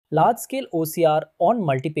Large-scale OCR on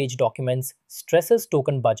multi-page documents stresses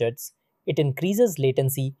token budgets, it increases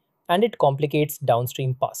latency, and it complicates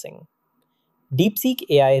downstream parsing. Deepseek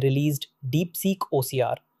AI released Deepseek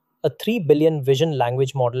OCR, a 3 billion vision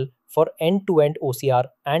language model for end-to-end OCR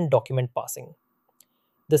and document parsing.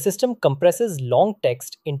 The system compresses long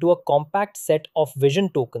text into a compact set of vision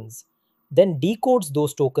tokens, then decodes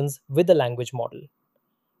those tokens with a language model.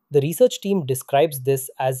 The research team describes this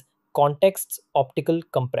as context's optical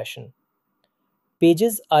compression.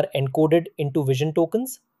 Pages are encoded into vision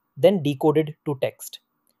tokens, then decoded to text.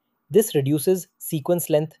 This reduces sequence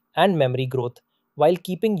length and memory growth while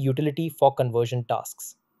keeping utility for conversion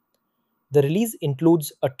tasks. The release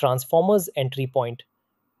includes a transformers entry point,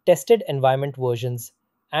 tested environment versions,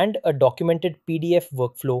 and a documented PDF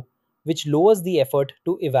workflow which lowers the effort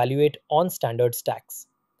to evaluate on standard stacks.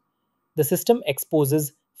 The system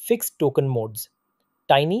exposes fixed token modes.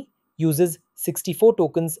 Tiny uses 64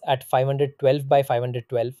 tokens at 512 by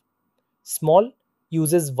 512. Small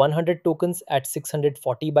uses 100 tokens at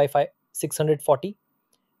 640 by 640.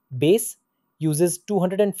 Base uses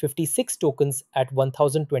 256 tokens at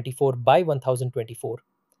 1024 by 1024.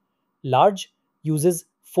 Large uses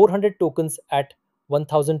 400 tokens at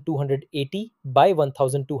 1280 by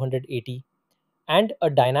 1280. And a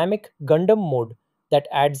dynamic Gundam mode that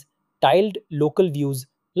adds tiled local views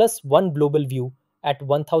plus one global view at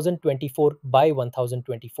 1024 by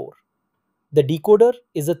 1024. The decoder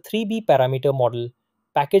is a 3B parameter model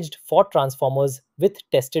packaged for transformers with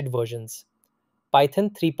tested versions: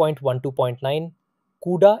 Python 3.12.9,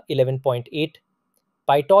 CUDA 11.8,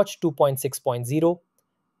 PyTorch 2.6.0,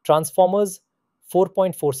 transformers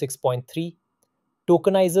 4.46.3,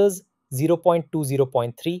 tokenizers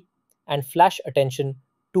 0.20.3, and flash attention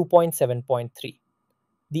 2.7.3.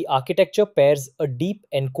 The architecture pairs a deep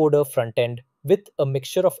encoder frontend with a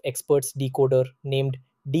mixture of experts decoder named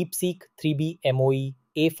Deepseek 3B MOE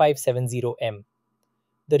A570M.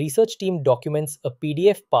 The research team documents a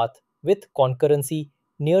PDF path with concurrency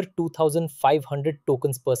near 2500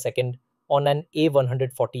 tokens per second on an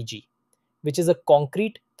A140G, which is a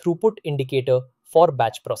concrete throughput indicator for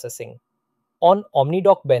batch processing. On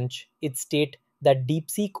OmniDocBench, it states that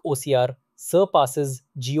Deepseek OCR surpasses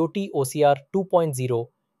GOT OCR 2.0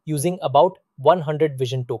 using about 100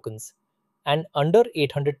 vision tokens, and under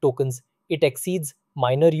 800 tokens, it exceeds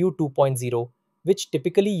MinerU 2.0, which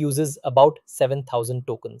typically uses about 7,000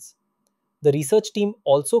 tokens. The research team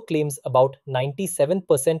also claims about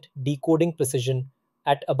 97% decoding precision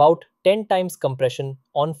at about 10 times compression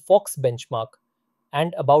on Fox benchmark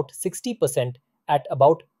and about 60% at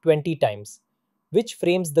about 20 times, which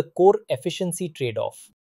frames the core efficiency trade-off.